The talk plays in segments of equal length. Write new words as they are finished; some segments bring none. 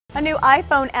A new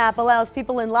iPhone app allows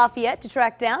people in Lafayette to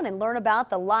track down and learn about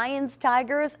the lions,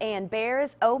 tigers, and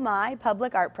bears Oh My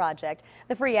public art project.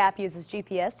 The free app uses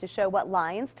GPS to show what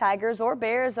lions, tigers, or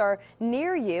bears are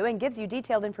near you and gives you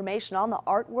detailed information on the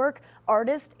artwork,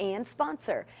 artist, and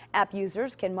sponsor. App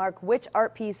users can mark which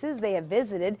art pieces they have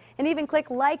visited and even click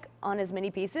like on as many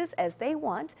pieces as they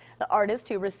want. The artist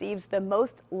who receives the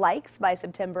most likes by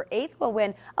September 8th will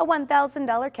win a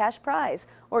 $1,000 cash prize.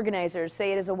 Organizers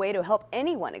say it is a way to help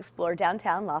anyone explore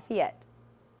downtown Lafayette.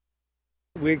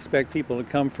 We expect people to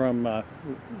come from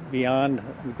beyond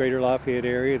the Greater Lafayette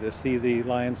area to see the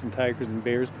Lions and Tigers and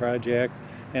Bears project,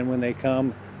 and when they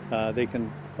come, they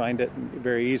can find it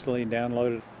very easily and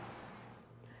download it.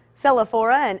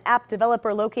 Cellafora, an app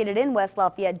developer located in West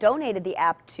Lafayette, donated the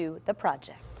app to the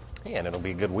project. Yeah, and it'll be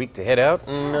a good week to head out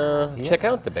and check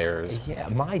out the Bears. Yeah,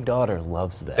 my daughter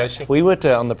loves that. Does she? We went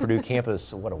on the Purdue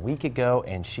campus, a week ago,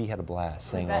 and she had a blast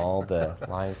seeing all the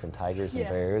lions and tigers and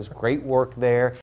bears. Great work there.